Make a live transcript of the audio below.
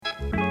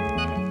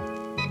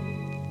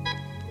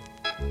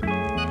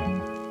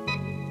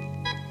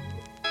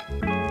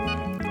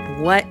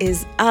What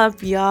is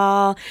up,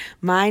 y'all?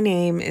 My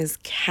name is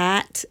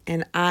Kat,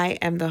 and I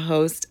am the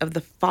host of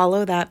the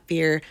Follow That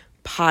Fear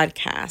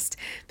podcast.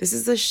 This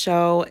is a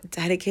show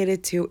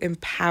dedicated to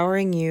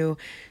empowering you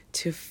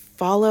to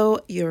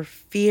follow your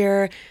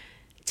fear,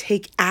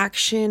 take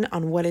action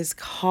on what is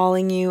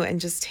calling you,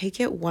 and just take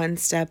it one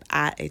step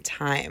at a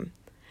time.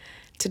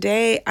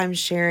 Today, I'm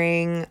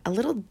sharing a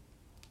little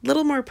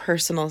more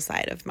personal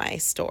side of my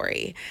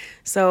story.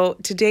 So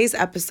today's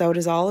episode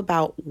is all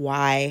about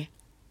why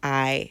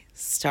I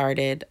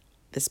started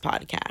this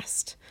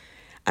podcast.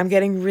 I'm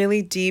getting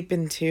really deep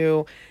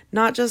into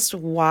not just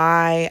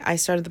why I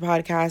started the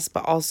podcast,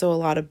 but also a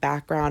lot of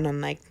background on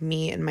like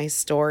me and my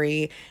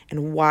story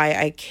and why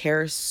I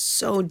care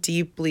so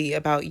deeply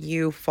about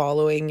you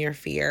following your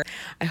fear.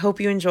 I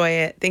hope you enjoy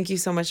it. Thank you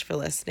so much for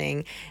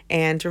listening.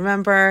 And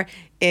remember,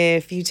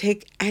 if you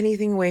take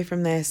anything away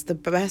from this, the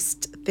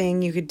best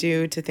thing you could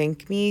do to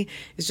thank me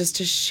is just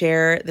to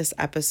share this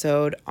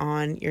episode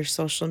on your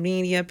social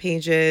media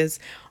pages,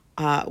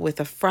 with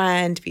a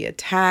friend via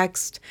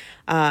text.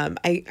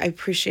 I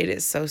appreciate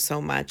it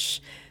so much.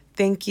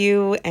 Thank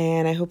you,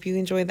 and I hope you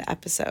enjoy the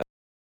episode.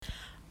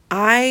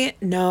 I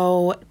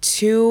know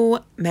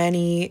too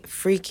many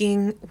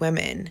freaking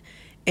women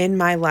in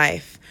my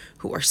life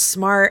who are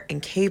smart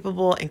and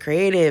capable and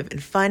creative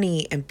and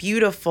funny and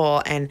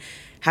beautiful and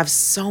have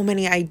so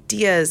many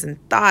ideas and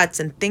thoughts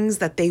and things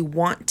that they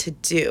want to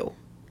do.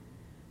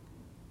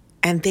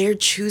 And they're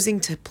choosing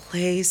to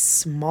play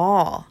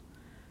small.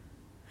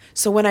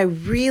 So when I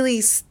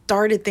really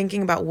started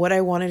thinking about what I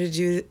wanted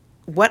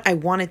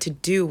to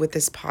do with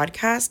this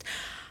podcast,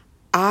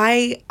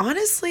 I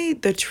honestly,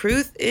 the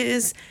truth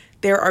is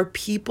there are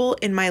people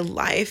in my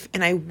life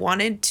and I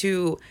wanted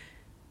to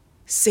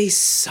say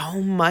so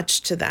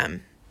much to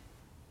them,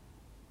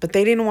 but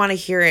they didn't want to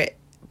hear it,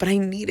 but I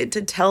needed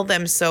to tell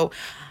them. So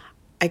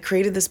I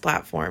created this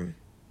platform.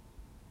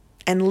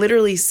 And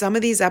literally some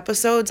of these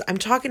episodes, I'm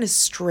talking to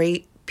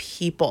straight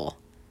people.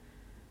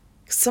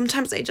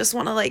 Sometimes I just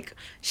want to like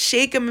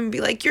shake them and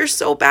be like, you're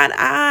so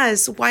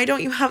badass. Why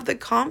don't you have the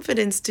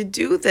confidence to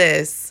do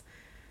this?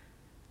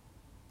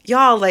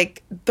 Y'all,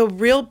 like the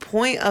real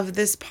point of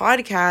this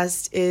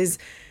podcast is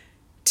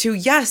to,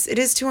 yes, it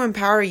is to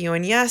empower you.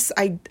 And yes,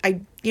 I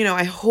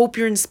hope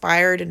you're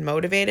inspired and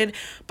motivated.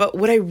 But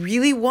what I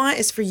really want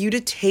is for you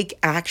to take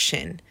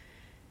action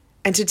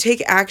and to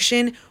take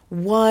action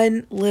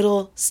one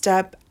little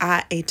step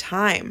at a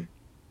time.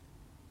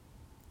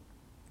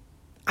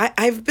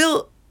 I've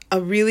built a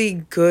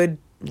really good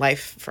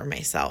life for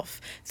myself.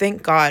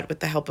 Thank God, with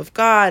the help of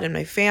God and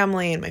my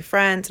family and my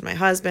friends and my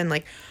husband.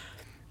 Like,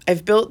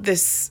 I've built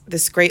this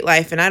great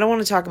life, and I don't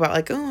want to talk about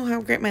like, oh, how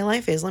great my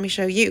life is. Let me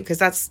show you, because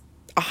that's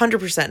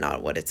 100%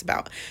 not what it's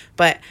about.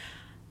 But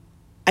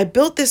I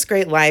built this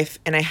great life,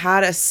 and I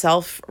had a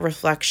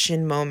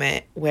self-reflection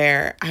moment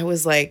where I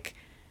was like,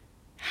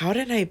 how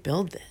did I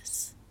build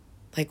this?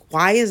 Like,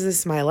 why is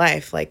this my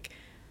life? Like,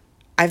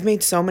 I've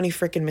made so many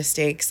freaking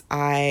mistakes.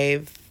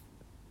 I've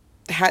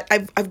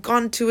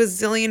gone to a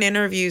zillion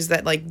interviews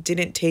that like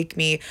didn't take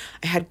me.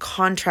 I had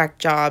contract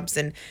jobs,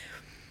 and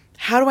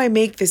how do I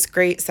make this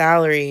great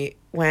salary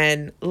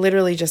when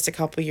literally just a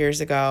couple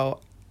years ago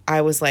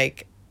I was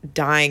like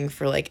dying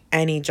for like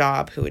any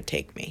job who would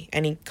take me,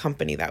 any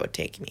company that would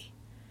take me.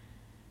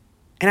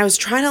 And I was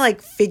trying to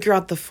like figure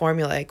out the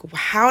formula, like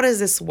how does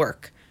this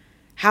work?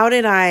 How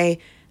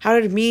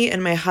did me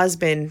and my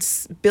husband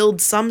build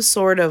some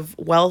sort of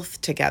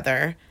wealth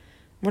together?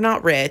 We're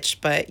not rich,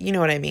 but you know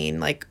what I mean?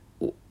 Like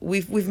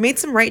we've made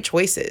some right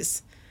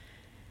choices.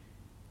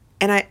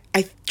 And I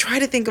try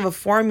to think of a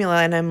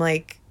formula, and I'm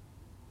like,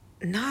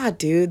 nah,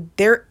 dude,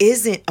 there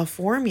isn't a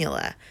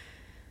formula.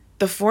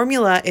 The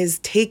formula is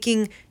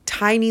taking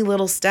tiny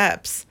little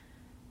steps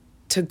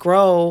to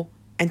grow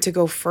and to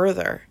go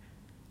further.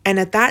 And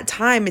at that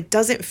time, it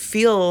doesn't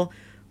feel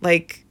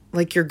like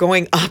you're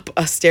going up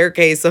a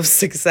staircase of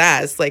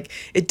success. Like,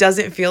 it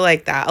doesn't feel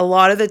like that. A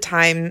lot of the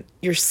time,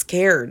 you're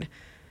scared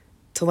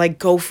to like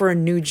go for a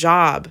new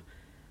job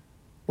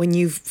when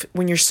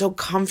you're so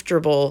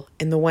comfortable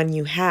in the one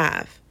you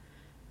have,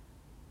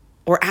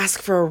 or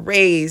ask for a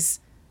raise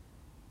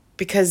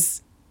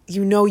because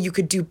you know you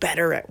could do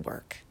better at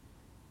work.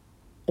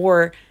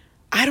 Or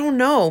I don't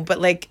know,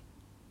 but like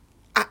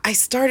I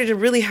started to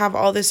really have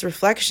all this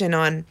reflection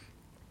on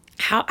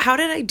how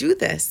did I do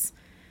this?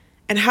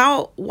 And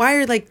why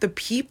are like the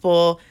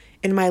people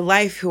in my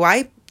life who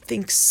I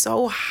think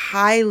so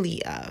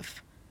highly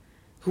of,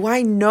 who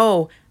I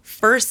know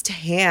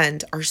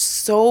firsthand are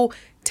so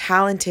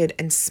talented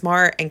and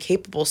smart and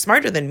capable,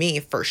 smarter than me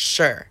for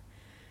sure.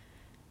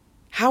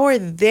 How are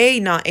they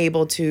not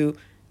able to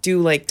do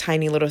like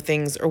tiny little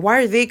things? Or why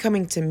are they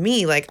coming to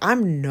me like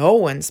I'm no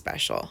one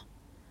special?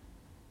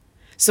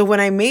 So when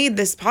I made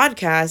this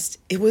podcast,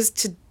 it was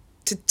to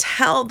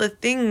tell the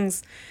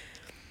things,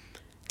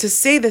 to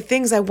say the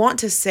things I want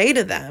to say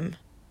to them.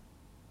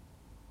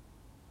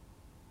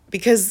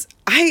 Because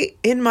I,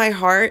 in my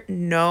heart,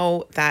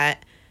 know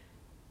that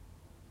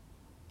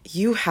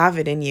you have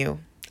it in you.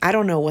 I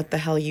don't know what the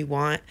hell you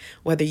want,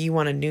 whether you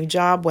want a new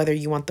job, whether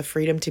you want the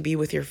freedom to be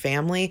with your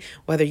family,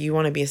 whether you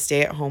want to be a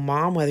stay-at-home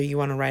mom, whether you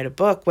want to write a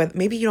book, whether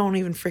maybe you don't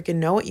even freaking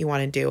know what you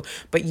want to do,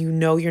 but you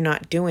know you're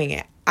not doing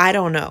it. I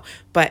don't know.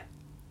 But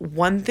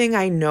one thing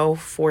I know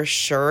for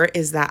sure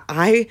is that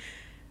I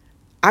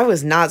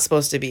was not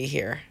supposed to be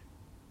here.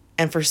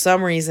 And for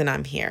some reason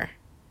I'm here.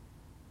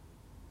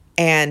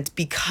 And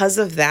because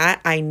of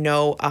that, I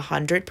know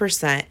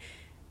 100%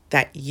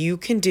 that you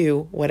can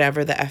do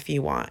whatever the F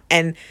you want.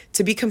 And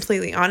to be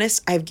completely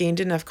honest, I've gained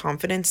enough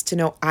confidence to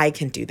know I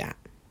can do that.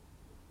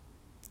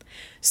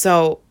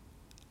 So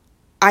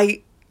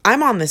I'm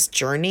on this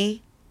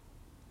journey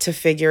to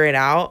figure it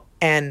out.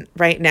 And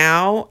right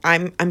now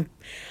I'm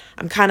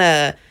kind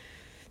of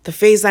the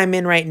phase I'm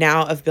in right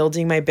now of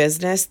building my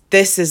business.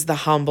 This is the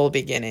humble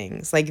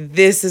beginnings. Like,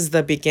 this is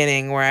the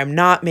beginning where I'm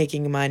not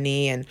making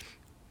money and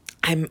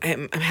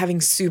I'm having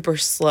super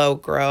slow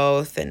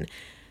growth, and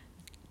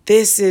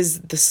this is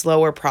the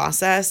slower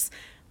process.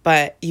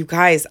 But you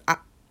guys,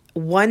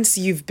 once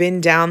you've been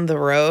down the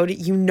road,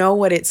 you know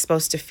what it's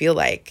supposed to feel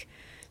like.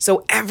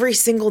 So every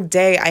single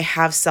day I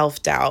have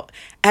self-doubt.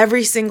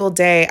 Every single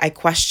day I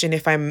question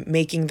if I'm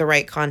making the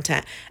right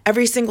content.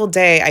 Every single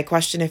day I'm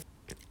questioning.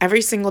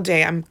 Every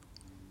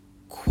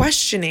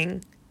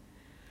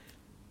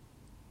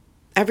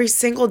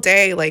single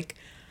day, like,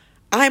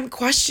 I'm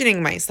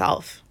questioning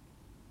myself.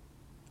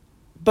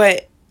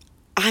 But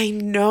I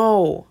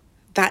know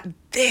that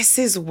this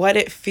is what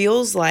it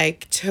feels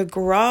like to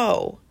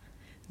grow.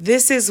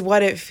 This is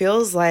what it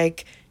feels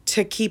like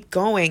to keep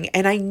going.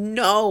 And I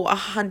know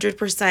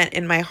 100%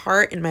 in my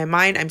heart, in my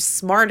mind, I'm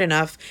smart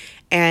enough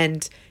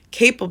and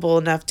capable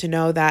enough to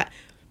know that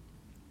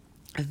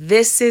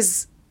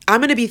I'm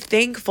going to be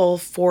thankful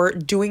for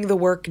doing the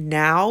work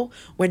now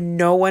when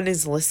no one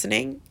is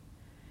listening.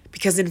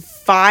 Because in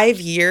 5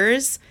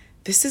 years,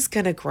 this is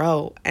going to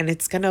grow and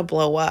it's going to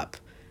blow up.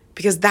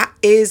 Because that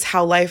is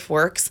how life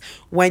works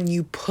when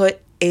you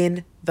put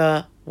in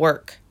the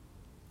work.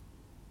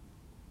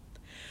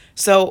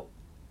 So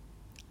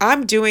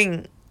I'm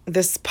doing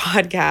this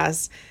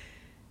podcast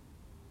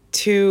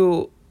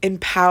to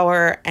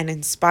empower and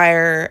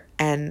inspire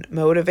and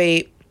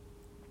motivate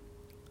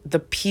the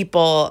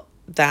people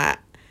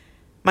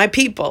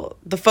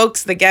the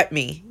folks that get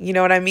me. You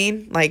know what I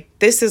mean? Like,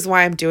 this is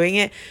why I'm doing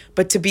it.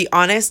 But to be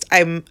honest,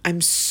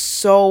 I'm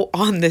so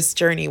on this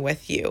journey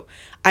with you.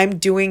 I'm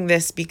doing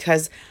this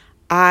because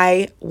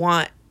I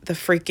want the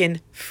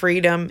freaking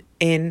freedom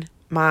in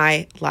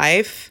my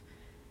life.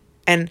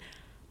 And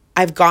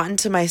I've gotten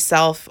to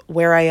myself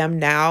where I am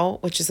now,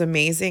 which is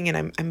amazing.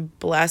 And I'm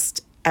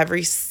blessed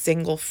every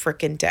single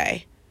freaking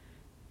day.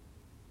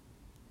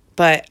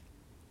 But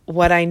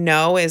what I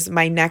know is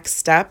my next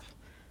step,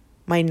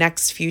 my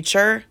next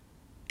future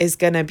is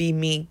going to be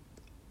me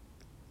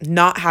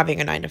not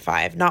having a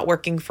 9-to-5, not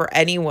working for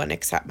anyone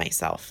except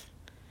myself.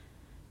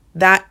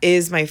 That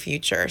is my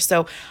future.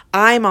 So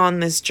I'm on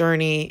this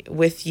journey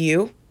with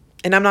you.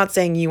 And I'm not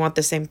saying you want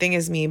the same thing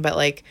as me, but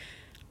like,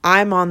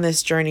 I'm on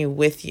this journey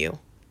with you.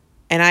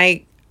 And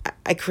I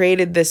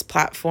created this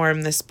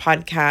platform, this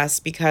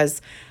podcast,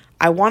 because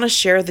I want to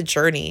share the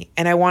journey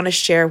and I want to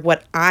share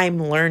what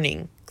I'm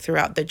learning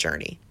throughout the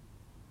journey.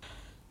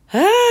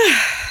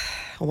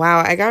 Wow,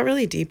 I got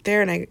really deep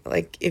there, and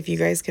if you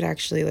guys could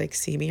actually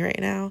see me right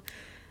now,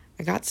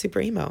 I got super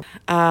emo.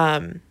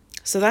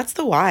 So that's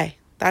the why.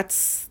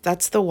 That's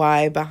the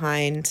why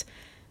behind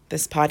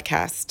this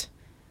podcast.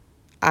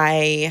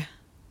 I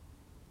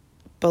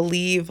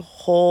believe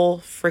whole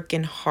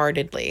freaking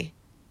heartedly.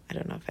 I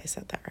don't know if I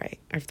said that right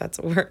or if that's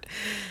a word,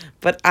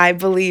 but I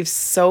believe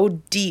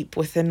so deep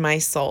within my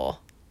soul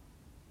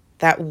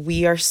that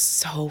we are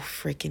so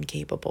freaking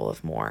capable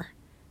of more.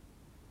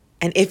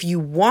 And if you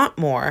want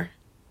more,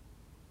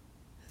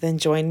 then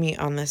join me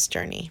on this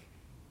journey.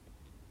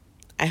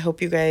 I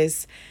hope you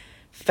guys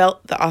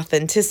felt the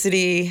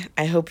authenticity.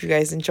 I hope you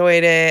guys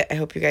enjoyed it. I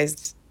hope you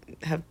guys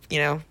have,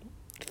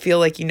 feel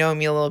like you know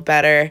me a little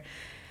better.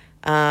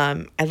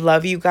 I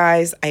love you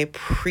guys. I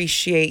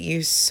appreciate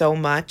you so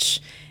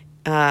much.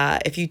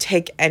 If you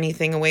take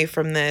anything away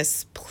from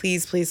this,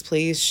 please, please,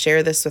 please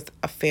share this with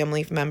a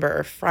family member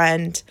or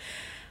friend.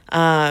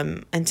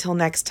 Until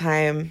next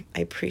time, I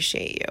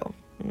appreciate you.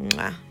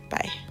 Mwah.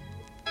 Bye.